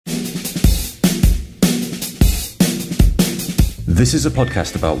This is a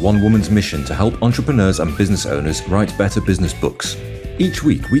podcast about one woman's mission to help entrepreneurs and business owners write better business books. Each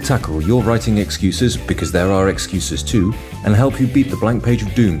week, we tackle your writing excuses, because there are excuses too, and help you beat the blank page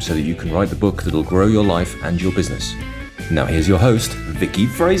of doom so that you can write the book that'll grow your life and your business. Now here's your host, Vicky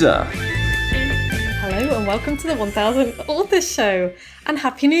Fraser. Hello and welcome to the 1000th Authors Show. And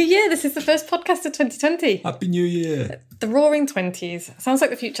Happy New Year! This is the first podcast of 2020. Happy New Year! The Roaring Twenties. Sounds like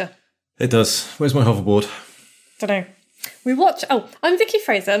the future. It does. Where's my hoverboard? Don't know. I'm Vicky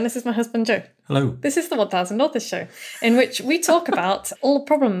Fraser and this is my husband Joe. Hello. This is the 1000 Authors Show, in which we talk about all the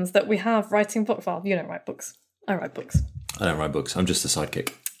problems that we have writing books. Well, you don't write books. I write books. I don't write books. I'm just a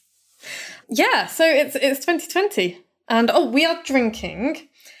sidekick. Yeah, so it's 2020. And we are drinking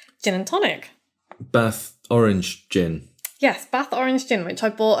gin and tonic. Bath Orange Gin. Yes, Bath Orange Gin, which I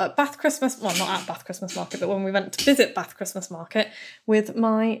bought at Bath Christmas... Well, not at Bath Christmas Market, but when we went to visit Bath Christmas Market with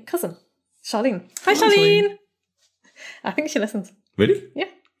my cousin, Charlene. Hi, Charlene! I think she listens. Really? Yeah.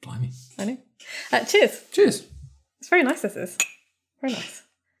 Blimey. I know. Cheers. Cheers. It's very nice, this is. Very nice.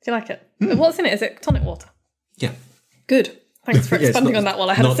 Do you like it? What's in it? Is it tonic water? Yeah. Good. Thanks for expanding on that while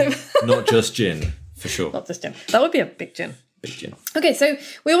I had a sip. Not just gin, for sure. Not just gin. That would be a big gin. Big gin. Okay, so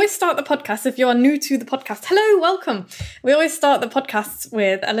we always start the podcast, if you are new to the podcast, hello, welcome. We always start the podcasts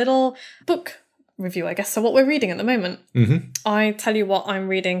with a little book review, I guess. So what we're reading at the moment. Mm-hmm. I tell you what I'm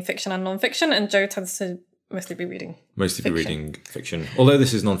reading, fiction and non-fiction, and Joe tends to mostly be reading fiction. Although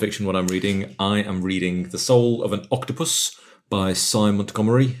this is non-fiction, what I'm reading, I am reading The Soul of an Octopus by Cy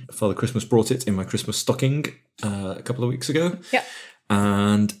Montgomery. Father Christmas brought it in my Christmas stocking a couple of weeks ago. Yeah.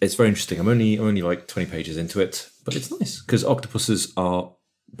 And it's very interesting. I'm only like 20 pages into it, but it's nice because octopuses are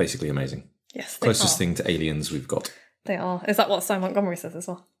basically amazing. Yes, they Closest are. thing to aliens we've got. They are. Is that what Cy Montgomery says as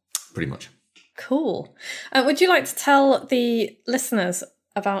well? Pretty much. Cool. Would you like to tell the listeners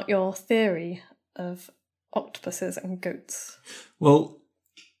about your theory of octopuses and goats? Well,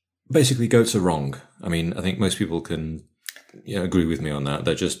 basically goats are wrong. I mean, I think most people can agree with me on that.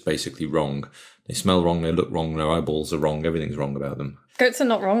 They're just basically wrong. They smell wrong, they look wrong, their eyeballs are wrong, everything's wrong about them. Goats are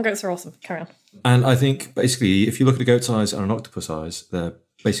not wrong, goats are awesome. Carry on. And I think basically if you look at a goat's eyes and an octopus eyes, they're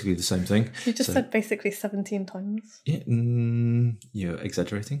basically the same thing. You just said basically 17 times. Yeah, you're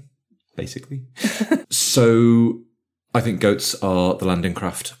exaggerating, basically. So I think goats are the landing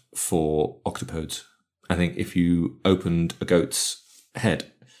craft for octopodes. I think if you opened a goat's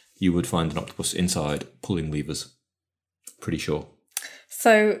head, you would find an octopus inside pulling levers. Pretty sure.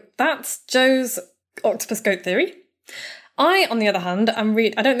 So that's Joe's octopus goat theory. I, on the other hand,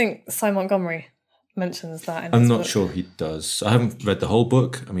 I don't think Cy Montgomery mentions that in his book. I'm not sure he does. I haven't read the whole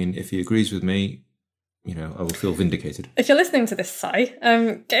book. I mean, if he agrees with me, I will feel vindicated. If you're listening to this, Cy,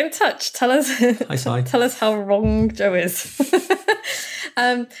 get in touch. Tell us. Hi, Cy. Tell us how wrong Joe is.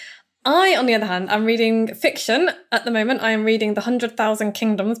 I, on the other hand, am reading fiction. At the moment, I am reading The 100,000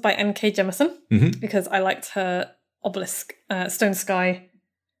 Kingdoms by N.K. Jemisin, because I liked her Obelisk, Stone Sky.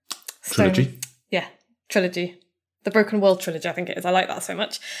 Trilogy? Yeah, trilogy. The Broken World trilogy, I think it is. I like that so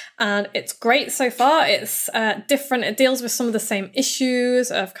much. And it's great so far. It's different. It deals with some of the same issues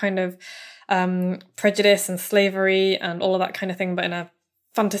of kind of prejudice and slavery and all of that kind of thing, but in a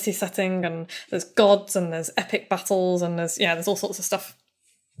fantasy setting. And there's gods and there's epic battles and there's all sorts of stuff.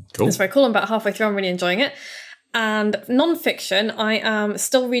 Cool. It's very cool. I'm about halfway through. I'm really enjoying it. And non-fiction, I am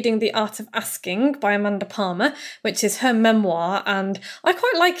still reading The Art of Asking by Amanda Palmer, which is her memoir, and I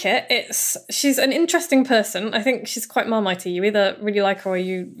quite like it. She's an interesting person. I think she's quite Marmite-y. You either really like her or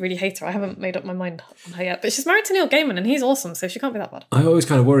you really hate her. I haven't made up my mind on her yet, but she's married to Neil Gaiman and he's awesome, so she can't be that bad. I always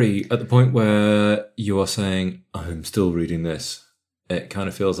kind of worry at the point where you are saying, I'm still reading this. It kind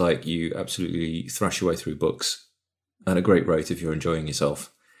of feels like you absolutely thrash your way through books at a great rate if you're enjoying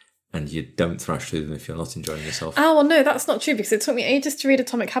yourself. And you don't thrash through them if you're not enjoying yourself. Oh, well, no, that's not true, because it took me ages to read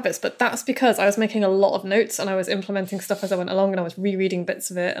Atomic Habits, but that's because I was making a lot of notes and I was implementing stuff as I went along and I was rereading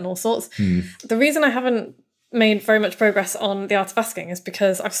bits of it and all sorts. The reason I haven't made very much progress on The Art of Asking is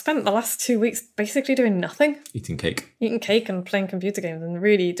because I've spent the last 2 weeks basically doing nothing. Eating cake and playing computer games and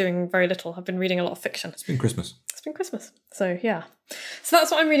really doing very little. I've been reading a lot of fiction. It's been Christmas. So, yeah. So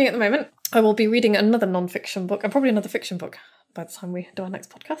that's what I'm reading at the moment. I will be reading another non-fiction book and probably another fiction book by the time we do our next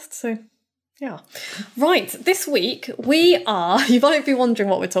podcast. So, yeah. Right, this week you might be wondering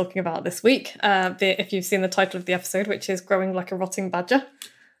what we're talking about this week, if you've seen the title of the episode, which is Growing Like a Rotting Badger.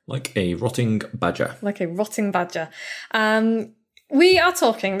 Like a rotting badger. We are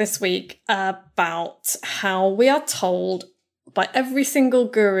talking this week about how we are told by every single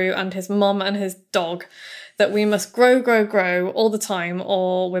guru and his mum and his dog that we must grow all the time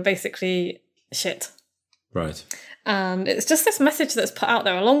or we're basically shit. Right. And it's just this message that's put out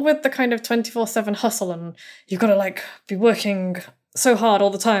there, along with the kind of 24/7 hustle, and you've got to like be working so hard all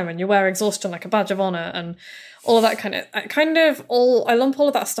the time, and you wear exhaustion like a badge of honor, and all of that I lump all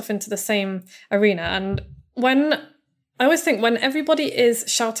of that stuff into the same arena. And I always think when everybody is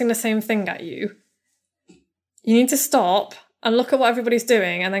shouting the same thing at you, you need to stop and look at what everybody's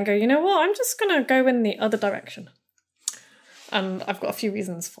doing and then go, you know what, I'm just going to go in the other direction. And I've got a few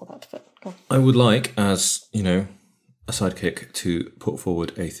reasons for that, but go on. I would like, as, a sidekick, to put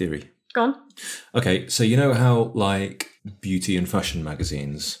forward a theory. Go on. Okay, so you know how, like, beauty and fashion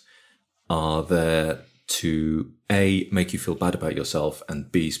magazines are there to, A, make you feel bad about yourself,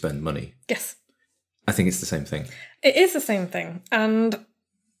 and B, spend money? Yes. I think it's the same thing. It is the same thing. And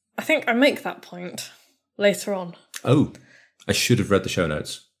I think I make that point later on. Oh, I should have read the show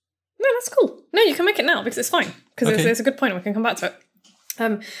notes. No, that's cool. No, you can make it now because it's fine. Because it's a good point and we can come back to it.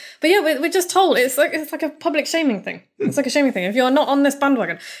 But yeah, we're just told it's like a public shaming thing. It's like a shaming thing. If you're not on this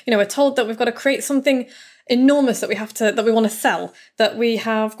bandwagon, we're told that we've got to create something enormous that we want to sell, that we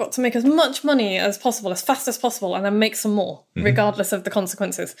have got to make as much money as possible, as fast as possible, and then make some more, regardless of the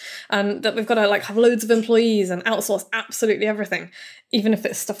consequences. And that we've got to like have loads of employees and outsource absolutely everything, even if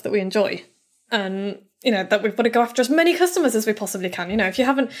it's stuff that we enjoy. And that we've got to go after as many customers as we possibly can. You're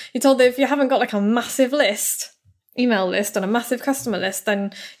told that if you haven't got like a massive email list and a massive customer list,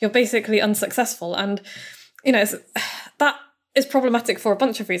 then you're basically unsuccessful. And that is problematic for a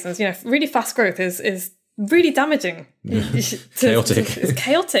bunch of reasons. Really fast growth is really damaging. Chaotic. It's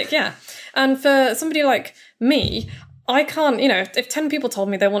chaotic, yeah. And for somebody like me, I can't, if 10 people told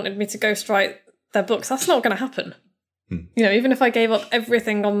me they wanted me to ghostwrite their books, that's not going to happen. Even if I gave up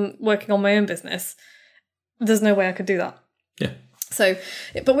everything on working on my own business, there's no way I could do that. Yeah. So,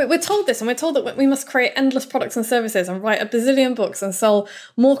 but we're told this, and we're told that we must create endless products and services and write a bazillion books and sell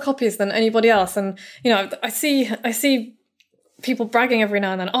more copies than anybody else. And, I see people bragging every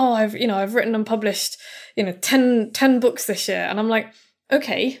now and then, oh, I've written and published, 10 books this year. And I'm like,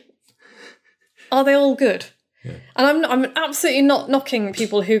 okay, are they all good? Yeah. And I'm absolutely not knocking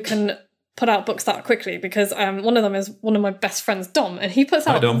people who can put out books that quickly, because one of them is one of my best friends, Dom, and he puts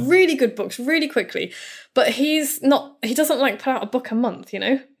out really good books really quickly, but he doesn't like put out a book a month,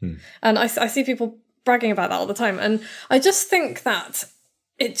 and I see people bragging about that all the time, and I just think that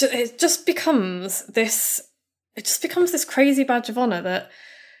it just becomes this crazy badge of honor that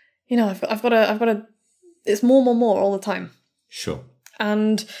I've got to it's more all the time. Sure.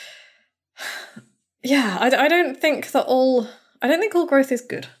 And yeah, I don't think all growth is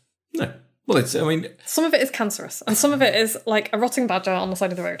good. No. Well, some of it is cancerous, and some of it is like a rotting badger on the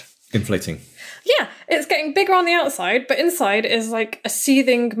side of the road. Inflating. Yeah, it's getting bigger on the outside, but inside is like a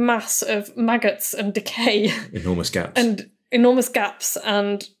seething mass of maggots and decay. Enormous gaps.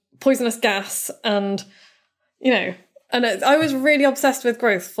 And poisonous gas, and, I was really obsessed with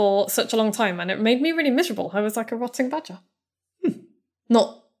growth for such a long time, and it made me really miserable. I was like a rotting badger.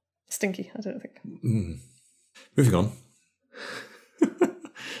 Not stinky, I don't think. Moving on.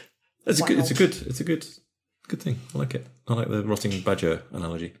 It's a good thing. I like it. I like the rotting badger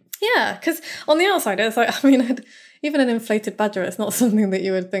analogy. Yeah, because on the outside, it's like, even an inflated badger, it's not something that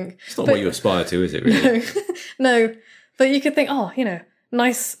you would think. It's not what you aspire to, is it, really? No, but you could think, oh,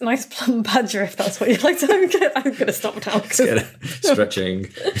 nice plump badger, if that's what you like to. I'm going to stop now. Stretching.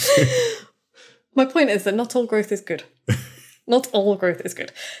 My point is that not all growth is good. Not all growth is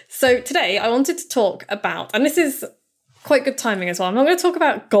good. So today I wanted to talk about, and this is quite good timing as well, I'm not going to talk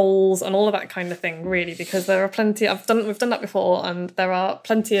about goals and all of that kind of thing, really, because there are plenty, we've done that before, and there are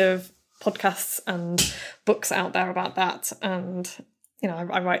plenty of podcasts and books out there about that, and, I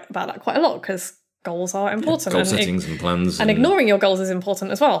write about that quite a lot, because goals are important. Goal settings and plans. And ignoring your goals is important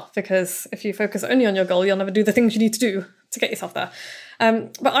as well, because if you focus only on your goal, you'll never do the things you need to do to get yourself there.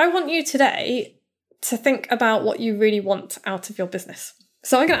 But I want you today to think about what you really want out of your business.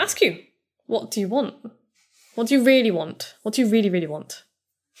 So I'm going to ask you, what do you want? What do you really want? What do you really, really want?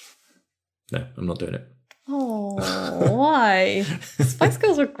 No, I'm not doing it. Oh, why? Spice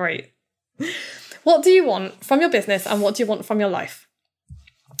Girls were great. What do you want from your business, and what do you want from your life?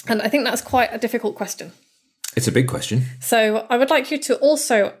 And I think that's quite a difficult question. It's a big question. So I would like you to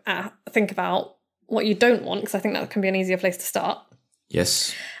also think about what you don't want, because I think that can be an easier place to start.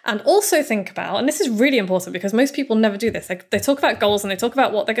 Yes. And also think about, and this is really important because most people never do this, they talk about goals and they talk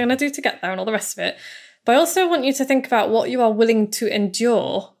about what they're going to do to get there and all the rest of it. But I also want you to think about what you are willing to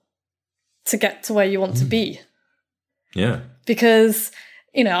endure to get to where you want to be. Yeah. Because,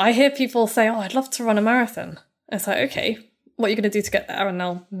 I hear people say, oh, I'd love to run a marathon. And it's like, okay, what are you going to do to get there? And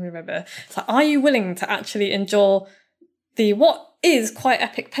they'll remember. It's like, are you willing to actually endure what is quite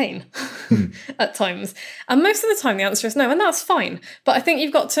epic pain at times. And most of the time the answer is no, and that's fine. But I think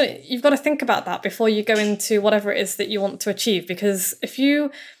you've got to think about that before you go into whatever it is that you want to achieve. Because if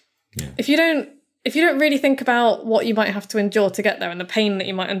you don't really think about what you might have to endure to get there, and the pain that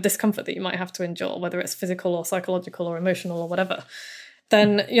you might, and discomfort that you might have to endure, whether it's physical or psychological or emotional or whatever,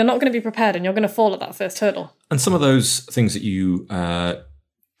 then you're not going to be prepared and you're going to fall at that first hurdle. And some of those things that you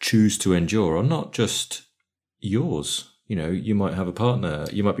choose to endure are not just yours. You know, you might have a partner,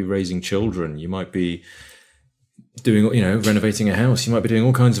 you might be raising children, you might be doing, renovating a house, you might be doing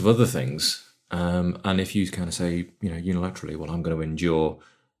all kinds of other things. And if you kind of say, unilaterally, well, I'm going to endure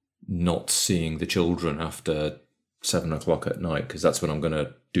not seeing the children after 7 o'clock at night because that's when I'm going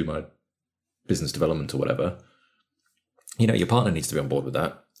to do my business development or whatever, your partner needs to be on board with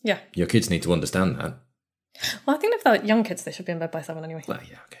that. Yeah. Your kids need to understand that. Well, I think if they're young kids, they should be in bed by 7 anyway. Well,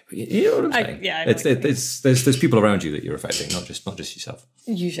 yeah, okay. But you know what I'm saying? There's people around you that you're affecting, not just yourself.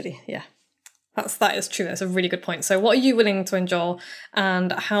 Usually, yeah. That is true. That's a really good point. So what are you willing to endure,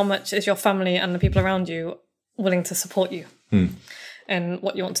 and how much is your family and the people around you willing to support you in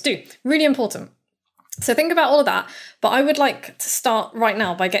what you want to do? Really important. So think about all of that, but I would like to start right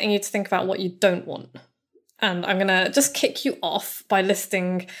now by getting you to think about what you don't want. And I'm going to just kick you off by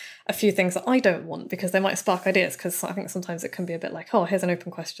listing a few things that I don't want, because they might spark ideas, because I think sometimes it can be a bit like, oh, here's an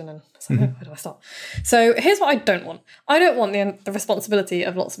open question and it's like, where do I start? So here's what I don't want. I don't want the responsibility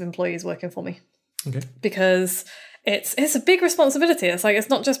of lots of employees working for me. Okay. Because it's a big responsibility. It's like, it's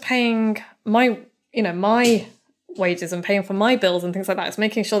not just paying my wages and paying for my bills and things like that. It's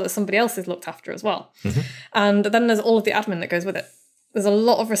making sure that somebody else is looked after as well. And then there's all of the admin that goes with it. There's a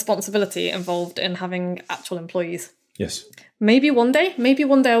lot of responsibility involved in having actual employees. Yes. Maybe one day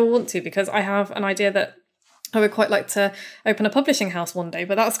I will want to, because I have an idea that I would quite like to open a publishing house one day,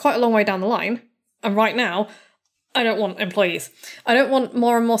 but that's quite a long way down the line. And right now, I don't want employees. I don't want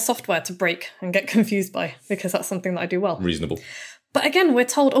more and more software to break and get confused by, because that's something that I do well. Reasonable. But again, we're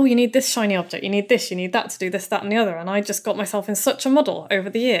told, oh, you need this shiny object, you need this, you need that to do this, that, and the other. And I just got myself in such a muddle over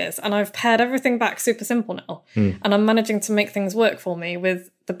the years, and I've pared everything back super simple now. And I'm managing to make things work for me with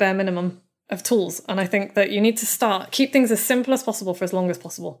the bare minimum of tools. And I think that you need to keep things as simple as possible for as long as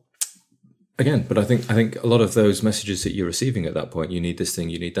possible. Again, but I think a lot of those messages that you're receiving at that point, you need this thing,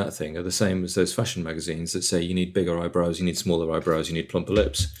 you need that thing, are the same as those fashion magazines that say you need bigger eyebrows, you need smaller eyebrows, you need plumper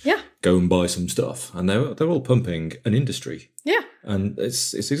lips. Yeah. Go and buy some stuff. And they're all pumping an industry. Yeah. And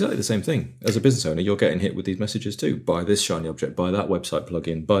it's exactly the same thing. As a business owner, you're getting hit with these messages too. Buy this shiny object, buy that website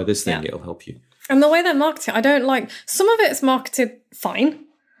plugin, buy this thing, it'll help you. And the way they're marketing, I don't like, some of it's marketed fine.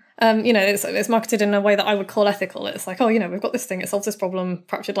 It's marketed in a way that I would call ethical. It's like, oh, we've got this thing, it solves this problem,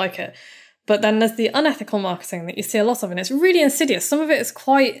 perhaps you'd like it. But then there's the unethical marketing that you see a lot of, and it's really insidious. Some of it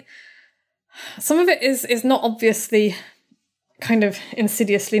is not obviously kind of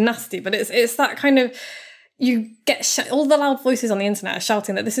insidiously nasty, but it's that kind of, you get all the loud voices on the internet are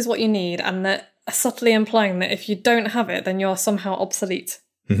shouting that this is what you need, and that are subtly implying that if you don't have it, then you're somehow obsolete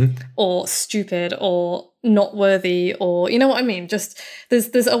or stupid or not worthy, or you know what I mean? Just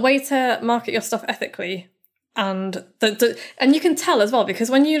there's a way to market your stuff ethically. And and you can tell as well, because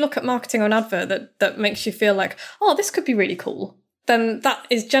when you look at marketing or an advert that makes you feel like, oh, this could be really cool, then that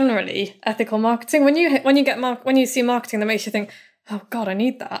is generally ethical marketing. When you see marketing that makes you think, oh God, I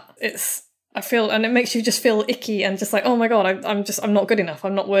need that, and it makes you just feel icky and just like, oh my God, I'm not good enough,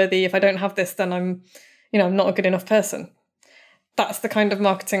 I'm not worthy. If I don't have this, then I'm not a good enough person. That's the kind of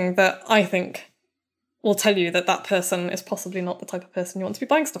marketing that I think will tell you that person is possibly not the type of person you want to be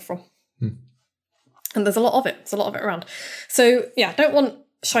buying stuff from. And there's a lot of it. There's a lot of it around. So yeah, I don't want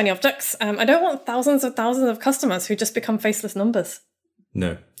shiny objects. I don't want thousands of customers who just become faceless numbers.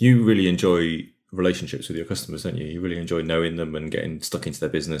 No. You really enjoy relationships with your customers, don't you? You really enjoy knowing them and getting stuck into their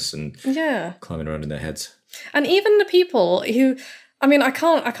business and climbing around in their heads. And even the people who, I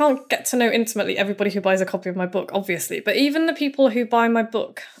can't get to know intimately everybody who buys a copy of my book, obviously, but even the people who buy my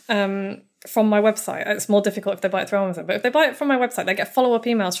book from my website, it's more difficult if they buy it through Amazon, but if they buy it from my website, they get follow-up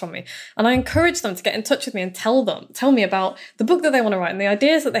emails from me, and I encourage them to get in touch with me and tell me about the book that they want to write and the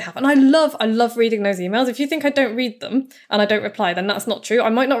ideas that they have. And I love reading those emails. If you think I don't read them and I don't reply, then that's not true. I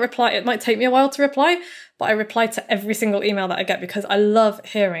might not reply. It might take me a while to reply, but I reply to every single email that I get because I love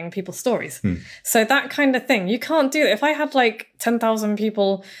hearing people's stories. So that kind of thing, you can't do that. If I had like 10,000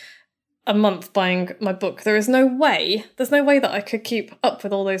 people a month buying my book, there's no way that I could keep up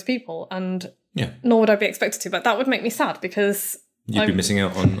with all those people, and nor would I be expected to. But that would make me sad, because you'd be missing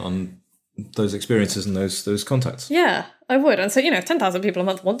out on those experiences and those contacts. Yeah, I would. And so, if 10,000 people a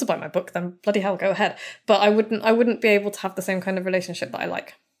month want to buy my book, then bloody hell, go ahead. But I wouldn't be able to have the same kind of relationship that I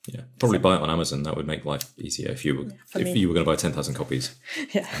like. Yeah, probably buy it on Amazon. That would make life easier if you were going to buy 10,000 copies.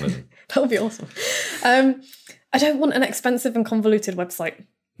 Yeah, that would be awesome. I don't want an expensive and convoluted website.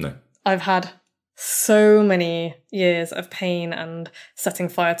 No. I've had so many years of pain and setting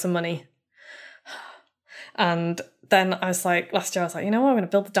fire to money. And then I was like, last year I was like, you know what, I'm going to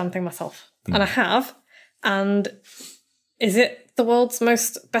build the damn thing myself. And I have. And is it the world's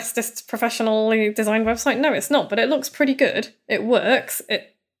most bestest professionally designed website? No, it's not, but it looks pretty good. It works.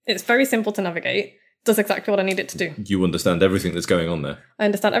 It's very simple to navigate. Does exactly what I need it to do. You understand everything that's going on there. I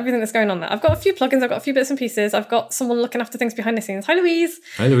understand everything that's going on there. I've got a few plugins. I've got a few bits and pieces. I've got someone looking after things behind the scenes. Hi, Louise.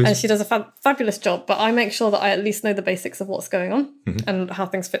 Hi, Louise. And she does a fabulous job, but I make sure that I at least know the basics of what's going on and how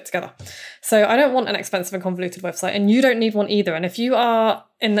things fit together. So I don't want an expensive and convoluted website, and you don't need one either. And if you are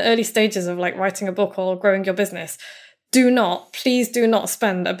in the early stages of like writing a book or growing your business, please do not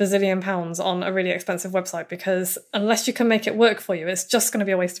spend £1 bazillion on a really expensive website, because unless you can make it work for you, it's just going to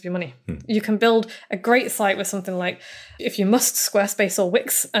be a waste of your money. You can build a great site with something like, if you must, Squarespace or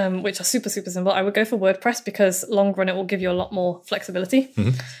Wix, which are super, super simple. I would go for WordPress because long run, it will give you a lot more flexibility.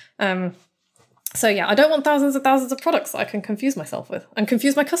 So yeah, I don't want thousands and thousands of products that I can confuse myself with and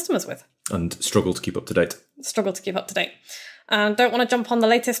confuse my customers with. And struggle to keep up to date. And don't want to jump on the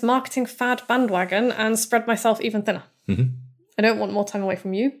latest marketing fad bandwagon and spread myself even thinner. I don't want more time away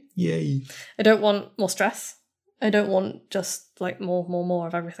from you. Yay. I don't want more stress. I don't want just like more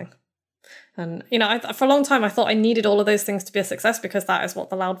of everything. And, you know, for a long time, I thought I needed all of those things to be a success because that is what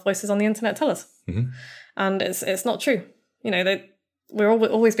the loud voices on the internet tell us. And it's not true. You know, we're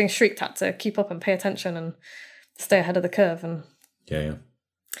always being shrieked at to keep up and pay attention and stay ahead of the curve. And yeah.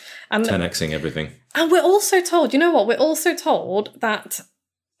 And 10xing everything. And we're also told, you know what? We're also told that,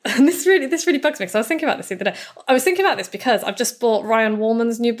 and this really bugs me because I was thinking about this the other day. I was thinking about this because I've just bought Ryan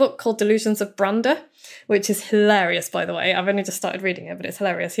Wallman's new book called Delusions of Brander, which is hilarious, by the way. I've only just started reading it, but it's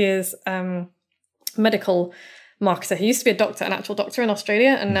hilarious. He is a medical marketer. He used to be a doctor, an actual doctor in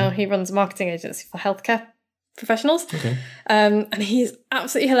Australia, and now he runs a marketing agency for healthcare professionals. Okay. And he's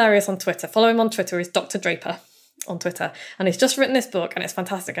absolutely hilarious on Twitter. Follow him on Twitter. He's Dr. Draper on Twitter, and he's just written this book and it's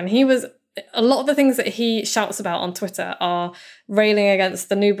fantastic. And a lot of the things that he shouts about on Twitter are railing against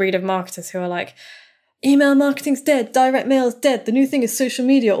the new breed of marketers who are like, email marketing's dead, direct mail's dead, the new thing is social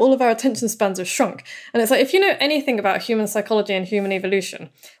media, all of our attention spans have shrunk. And it's like, if you know anything about human psychology and human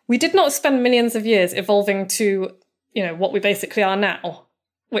evolution, we did not spend millions of years evolving to, you know, what we basically are now,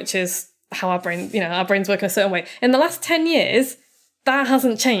 which is how our brains work in a certain way. In the last 10 years, that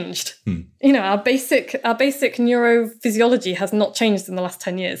hasn't changed. You know, our basic neurophysiology has not changed in the last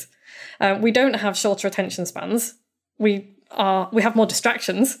 10 years. We don't have shorter attention spans. We have more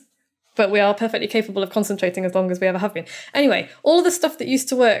distractions, but we are perfectly capable of concentrating as long as we ever have been. Anyway, all of the stuff that used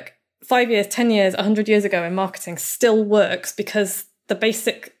to work 5 years, 10 years, 100 years ago in marketing still works because the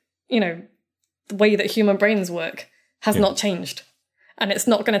basic, you know, the way that human brains work has not changed. And it's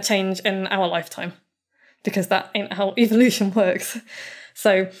not going to change in our lifetime, because that ain't how evolution works.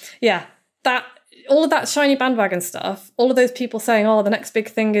 So yeah, all of that shiny bandwagon stuff, all of those people saying, oh, the next big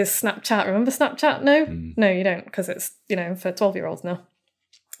thing is Snapchat. Remember Snapchat? No, you don't, because it's, you know, for 12-year-olds now.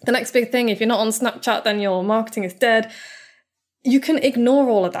 The next big thing, if you're not on Snapchat, then your marketing is dead. You can ignore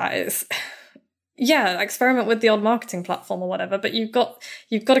all of that. Experiment with the odd marketing platform or whatever, but you've got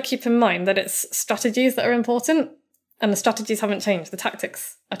to keep in mind that it's strategies that are important, and the strategies haven't changed. The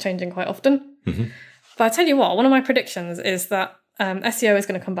tactics are changing quite often. But I tell you what, one of my predictions is that SEO is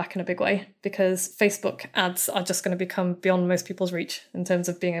going to come back in a big way, because Facebook ads are just going to become beyond most people's reach in terms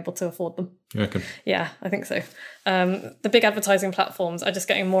of being able to afford them. You reckon? Yeah, I think so. The big advertising platforms are just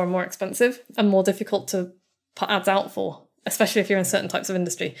getting more and more expensive and more difficult to put ads out for, especially if you're in certain types of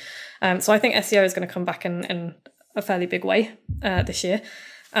industry. So I think SEO is going to come back in a fairly big way this year.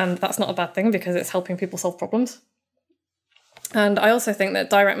 And that's not a bad thing, because it's helping people solve problems. And I also think that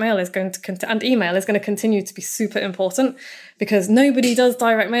direct mail is going to, and email is going to continue to be super important, because nobody does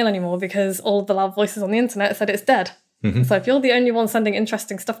direct mail anymore because all of the loud voices on the internet said it's dead. So if you're the only one sending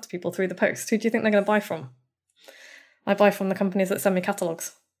interesting stuff to people through the post, who do you think they're going to buy from? I buy from the companies that send me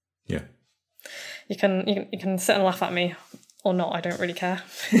catalogues. Yeah. You can sit and laugh at me or not. I don't really care.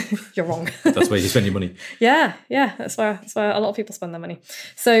 You're wrong. That's where you spend your money. Yeah. That's where a lot of people spend their money.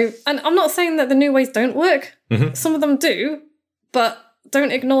 So, and I'm not saying that the new ways don't work. Some of them do. But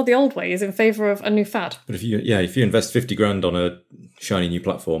don't ignore the old ways in favour of a new fad. But if you invest 50 grand on a shiny new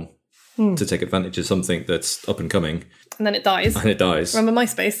platform to take advantage of something that's up and coming, and then it dies. Remember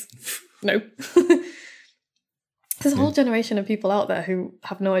MySpace? No. There's a whole generation of people out there who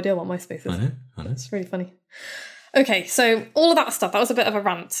have no idea what MySpace is. I know. It's really funny. Okay, so all of that stuff, that was a bit of a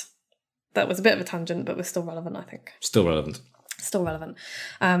rant. That was a bit of a tangent, but was still relevant, I think. Still relevant. Still relevant.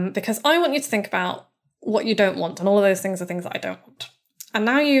 Because I want you to think about what you don't want, and all of those things are things that I don't want. And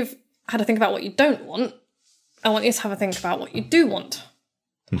now you've had to think about what you don't want, I want you to have a think about what you do want.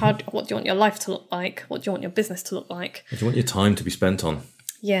 What do you want your life to look like? What do you want your business to look like? What do you want your time to be spent on?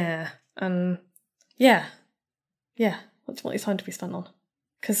 Yeah. Yeah. What do you want your time to be spent on?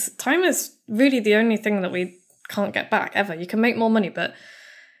 Because time is really the only thing that we can't get back ever. You can make more money, but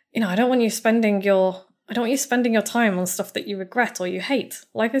I don't want you spending your time on stuff that you regret or you hate.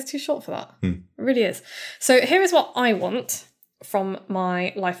 Life is too short for that. It really is. So here is what I want from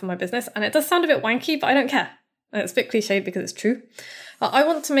my life and my business. And it does sound a bit wanky, but I don't care. It's a bit cliched because it's true. I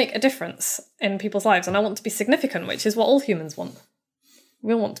want to make a difference in people's lives, and I want to be significant, which is what all humans want.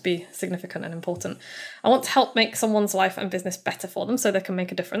 We all want to be significant and important. I want to help make someone's life and business better for them so they can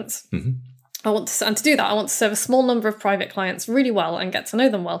make a difference. And to do that, I want to serve a small number of private clients really well and get to know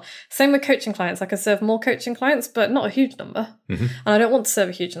them well. Same with coaching clients. I can serve more coaching clients, but not a huge number. And I don't want to serve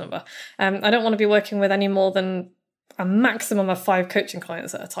a huge number. I don't want to be working with any more than a maximum of 5 coaching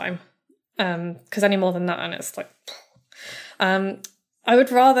clients at a time. Because any more than that, and it's like... I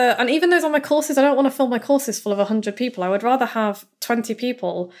would rather, and even those on my courses, I don't want to fill my courses full of 100 people. I would rather have 20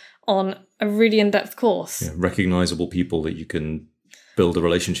 people on a really in-depth course. Yeah, recognisable people that you can build a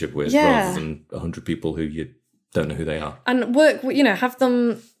relationship with rather than 100 people who you don't know who they are. And have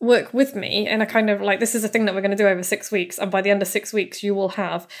them work with me in a kind of like, this is a thing that we're going to do over 6 weeks. And by the end of 6 weeks, you will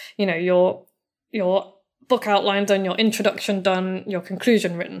have, your book outline done, your introduction done, your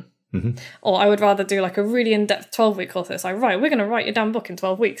conclusion written. Or I would rather do like a really in-depth 12-week course. It's like, right, we're going to write your damn book in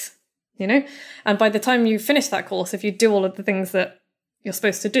 12 weeks, And by the time you finish that course, if you do all of the things that you're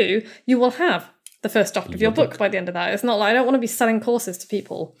supposed to do, you will have the first draft of your book by the end of that. It's not like I don't want to be selling courses to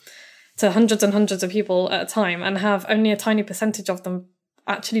people, to hundreds and hundreds of people at a time, and have only a tiny percentage of them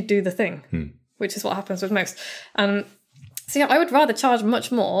actually do the thing, which is what happens with most. So yeah, I would rather charge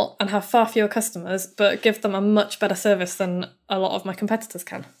much more and have far fewer customers, but give them a much better service than a lot of my competitors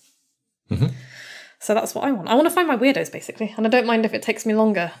can. So that's what I want. I want to find my weirdos, basically. And I don't mind if it takes me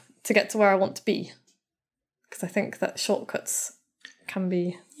longer to get to where I want to be. Because I think that shortcuts can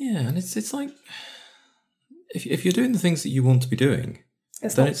be... Yeah, and it's like... If you're doing the things that you want to be doing,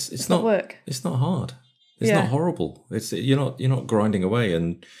 it's not work. It's not hard. It's not horrible. You're not grinding away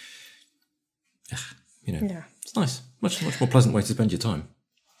and... It's nice. Much more pleasant way to spend your time.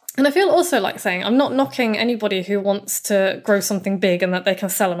 And I feel also like saying, I'm not knocking anybody who wants to grow something big and that they can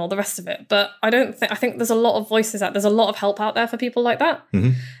sell and all the rest of it. But I think there's a lot of voices there's a lot of help out there for people like that.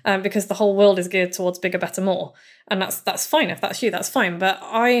 Because the whole world is geared towards bigger, better, more. And that's fine. If that's you, that's fine. But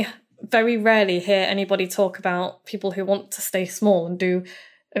I very rarely hear anybody talk about people who want to stay small and do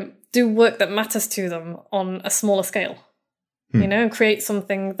work that matters to them on a smaller scale. And create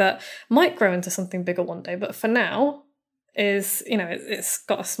something that might grow into something bigger one day. But for now... it's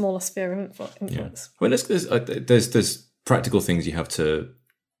got a smaller sphere of influence. Well, there's practical things you have to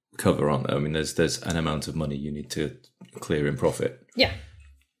cover, aren't there? I mean, there's an amount of money you need to clear in profit. Yeah.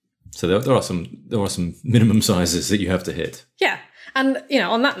 So there are some minimum sizes that you have to hit. Yeah, and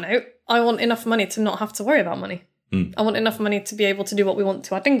on that note, I want enough money to not have to worry about money. I want enough money to be able to do what we want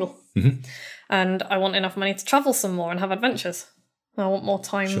to our dingle, and I want enough money to travel some more and have adventures. I want more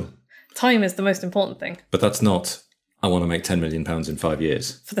time. Sure. Time is the most important thing. But that's not. I want to make £10 million in 5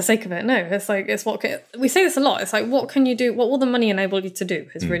 years. For the sake of it, no. It's what we say this a lot. It's like, what can you do? What will the money enable you to do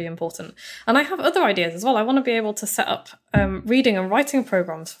is really important. And I have other ideas as well. I want to be able to set up reading and writing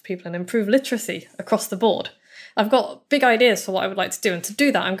programs for people and improve literacy across the board. I've got big ideas for what I would like to do. And to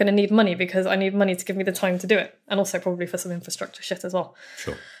do that, I'm going to need money because I need money to give me the time to do it. And also probably for some infrastructure shit as well.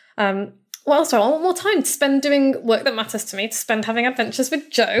 Sure. What else do I want? I want more time to spend doing work that matters to me, to spend having adventures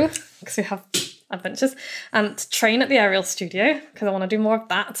with Joe, because we have... adventures, and to train at the aerial studio because I want to do more of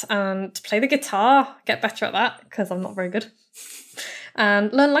that, and to play the guitar, get better at that because I'm not very good,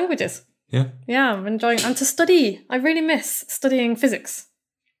 and learn languages. I'm enjoying, and to study. I really miss studying physics.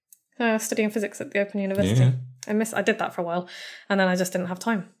 Studying physics at the Open University. I did that for a while, and then I just didn't have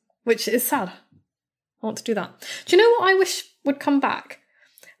time, which is sad. I want to do that. Do you know what I wish would come back?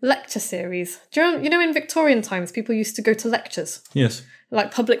 Lecture series. Do you know in Victorian times people used to go to lectures? Yes.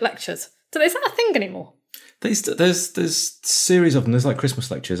 Like public lectures. Is that a thing anymore? There's series of them. There's like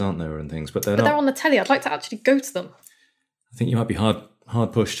Christmas lectures, aren't there, and things, but they're on the telly. I'd like to actually go to them. I think you might be hard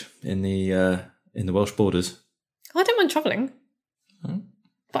pushed in the Welsh borders. I don't mind travelling,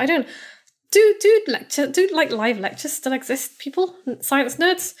 but I don't. Do like live lectures still exist? People, science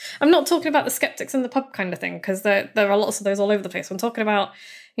nerds. I'm not talking about the skeptics in the pub kind of thing because there are lots of those all over the place. I'm talking about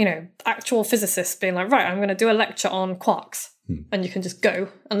actual physicists being like, right, I'm going to do a lecture on quarks, and you can just go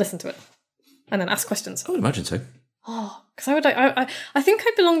and listen to it. And then ask questions. I would imagine so. Oh, because I think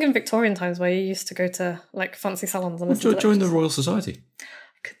I belong in Victorian times where you used to go to like fancy salons and listen to Join the lectures. Royal Society. I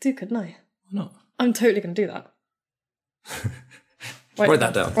could do, couldn't I? Why not? I'm totally going to do that. Write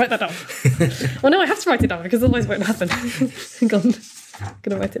that down. Write that down. Well, no, I have to write it down because otherwise it won't happen. Hang on. I'm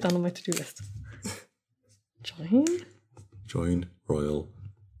going to write it down on my to-do list. Join Royal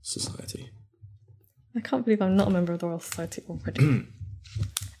Society. I can't believe I'm not a member of the Royal Society already.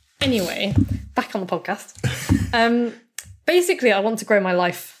 Anyway, back on the podcast. Basically, I want to grow my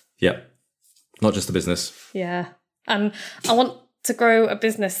life. Yeah. Not just the business. Yeah. And I want to grow a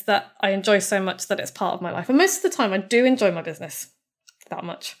business that I enjoy so much that it's part of my life. And most of the time, I do enjoy my business that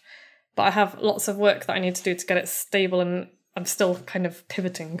much. But I have lots of work that I need to do to get it stable, and I'm still kind of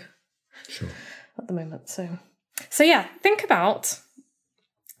pivoting at the moment. So yeah, think about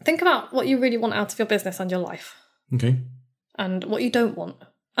what you really want out of your business and your life. Okay. And what you don't want.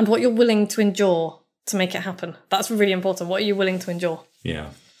 And what you're willing to endure to make it happen. That's really important. What are you willing to endure? Yeah.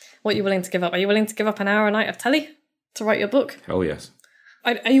 What are you willing to give up? Are you willing to give up an hour a night of telly to write your book? Oh, yes.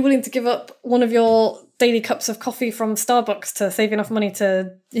 Are you willing to give up one of your daily cups of coffee from Starbucks to save enough money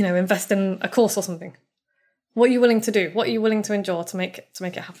to, invest in a course or something? What are you willing to do? What are you willing to endure to make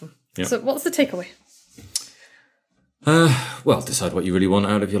it happen? Yep. So what's the takeaway? Well, decide what you really want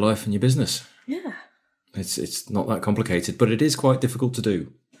out of your life and your business. Yeah. It's not that complicated, but it is quite difficult to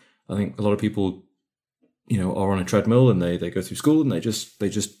do. I think a lot of people, are on a treadmill and they go through school and they just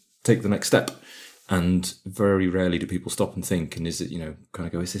take the next step. And very rarely do people stop and think, and is it, kind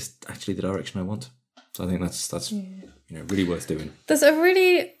of go, is this actually the direction I want? So I think that's really worth doing. There's a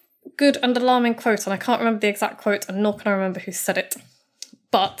really good and alarming quote, and I can't remember the exact quote, and nor can I remember who said it.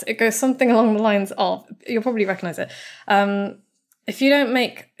 But it goes something along the lines of, you'll probably recognise it. If you don't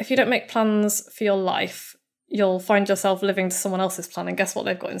make plans for your life, you'll find yourself living to someone else's plan, and guess what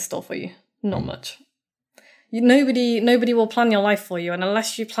they've got in store for you? Not much. Nobody will plan your life for you, and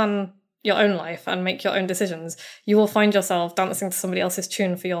unless you plan your own life and make your own decisions, you will find yourself dancing to somebody else's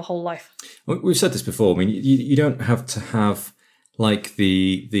tune for your whole life. We've said this before. I mean, you don't have to have like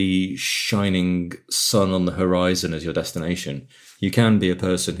the shining sun on the horizon as your destination. You can be a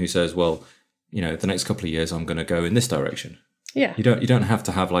person who says, well, the next couple of years I'm going to go in this direction. Yeah. You don't have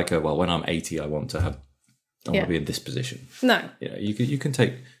to have like when I'm 80 I want to be in this position. No. You can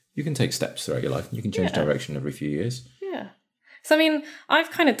take steps throughout your life. You can change direction every few years. Yeah. So I mean, I've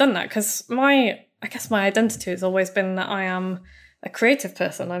kind of done that because my identity has always been that I am a creative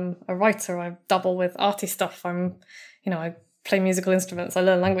person. I'm a writer. I dabble with arty stuff. I play musical instruments. I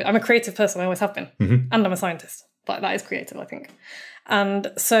learn language. I'm a creative person. I always have been. Mm-hmm. And I'm a scientist. But that is creative, I think.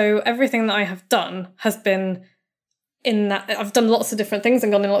 And so everything that I have done has been in that. I've done lots of different things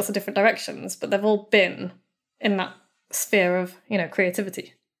and gone in lots of different directions, but they've all been in that sphere of,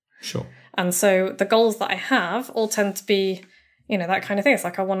 creativity. Sure. And so the goals that I have all tend to be, that kind of thing. It's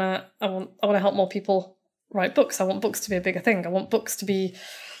like I want to help more people write books. I want books to be a bigger thing. I want books to be,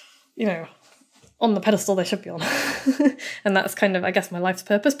 on the pedestal they should be on. And that's kind of, I guess, my life's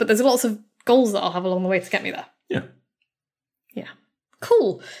purpose. But there's lots of goals that I'll have along the way to get me there. Yeah. Yeah.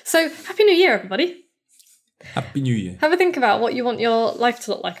 Cool. So Happy New Year, everybody. Happy New Year. Have a think about what you want your life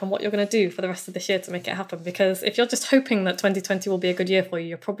to look like and what you're going to do for the rest of this year to make it happen. Because if you're just hoping that 2020 will be a good year for you,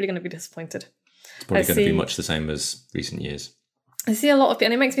 you're probably going to be disappointed. It's probably going to be much the same as recent years. I see a lot of,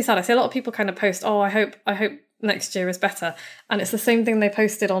 and it makes me sad, I see a lot of people kind of post, I hope next year is better. And it's the same thing they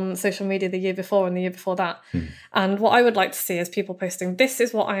posted on social media the year before and the year before that. And what I would like to see is people posting, this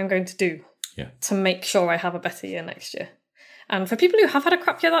is what I am going to do to make sure I have a better year next year. And for people who have had a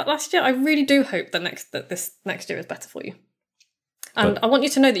crap year last year, I really do hope that this next year is better for you. And I want you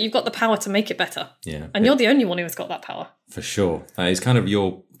to know that you've got the power to make it better. Yeah. And you're the only one who has got that power. For sure. It's kind of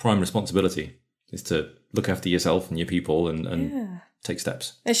your prime responsibility is to look after yourself and your people and take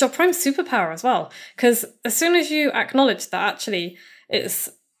steps. It's your prime superpower as well. Because as soon as you acknowledge that actually as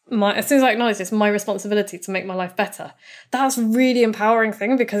soon as I acknowledge it's my responsibility to make my life better, that's a really empowering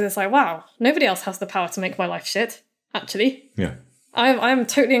thing because it's like, wow, nobody else has the power to make my life shit, actually. Yeah. I am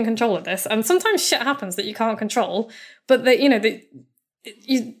totally in control of this. And sometimes shit happens that you can't control, but it's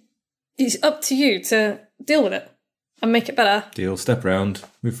up to you to deal with it and make it better. Step around,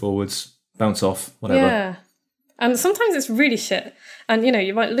 move forwards, bounce off, whatever. Yeah. And sometimes it's really shit. And,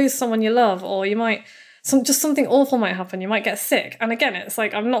 you might lose someone you love, or you might, just something awful might happen. You might get sick. And again, it's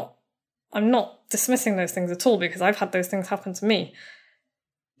like, I'm not dismissing those things at all because I've had those things happen to me.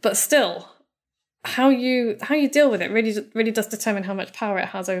 But still, how you deal with it really does determine how much power it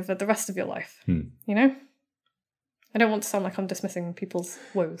has over the rest of your life. I don't want to sound like I'm dismissing people's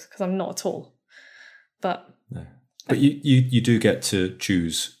woes because I'm not at all. But no. But you do get to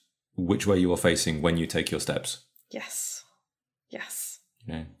choose which way you are facing when you take your steps. Yes. Yes.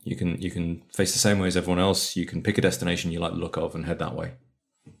 You know, you can face the same way as everyone else. You can pick a destination you like the look of and head that way.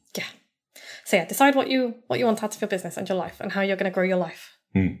 Yeah. So yeah, decide what you want out of your business and your life and how you're going to grow your life.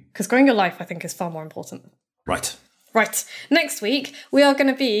 Because growing your life, I think, is far more important. Right. Right. Next week, we are going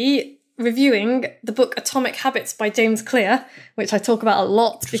to be reviewing the book Atomic Habits by James Clear, which I talk about a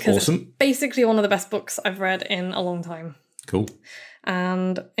lot because it's basically one of the best books I've read in a long time. Cool.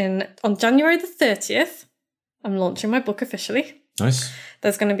 And on January the 30th, I'm launching my book officially. Nice.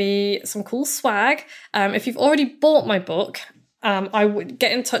 There's going to be some cool swag. If you've already bought my book, I would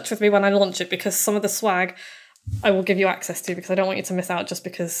get in touch with me when I launch it, because some of the swag I will give you access to, because I don't want you to miss out just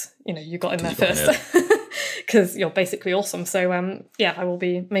because, you know, you got in there first. Because you're basically awesome. So, yeah, I will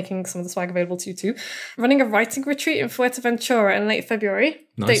be making some of the swag available to you too. Running a writing retreat in Fuerteventura in late February.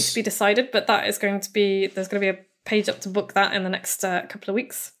 Nice. Date to be decided, but that is going to be, there's going to be a page up to book that in the next couple of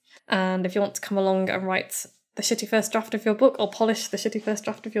weeks. And if you want to come along and write the shitty first draft of your book, or polish the shitty first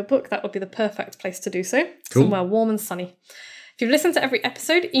draft of your book, that would be the perfect place to do so. Cool. Somewhere warm and sunny. If you've listened to every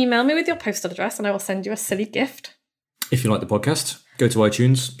episode, email me with your postal address and I will send you a silly gift. If you like the podcast, go to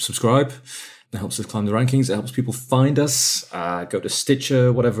iTunes, subscribe. It helps us climb the rankings. It helps people find us. Go to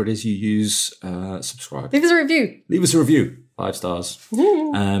Stitcher, whatever it is you use. Subscribe. Leave us a review. Leave us a review. 5 stars.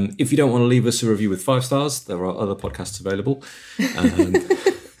 If you don't want to leave us a review with 5 stars, there are other podcasts available.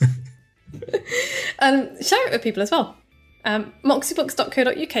 Share it with people as well.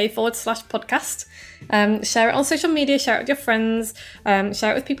 moxiebooks.co.uk/podcast. Share it on social media, share it with your friends,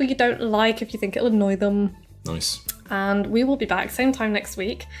 share it with people you don't like if you think it'll annoy them. Nice. And we will be back same time next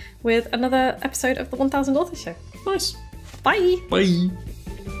week with another episode of the 1000 Authors Show. Nice. Bye. Bye.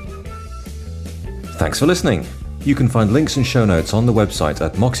 Thanks for listening. You can find links and show notes on the website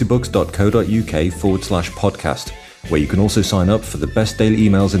at moxiebooks.co.uk/podcast, where you can also sign up for the best daily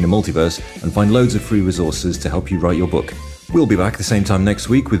emails in the multiverse and find loads of free resources to help you write your book. We'll be back the same time next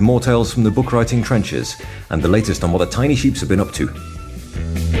week with more tales from the book writing trenches and the latest on what the tiny sheeps have been up to.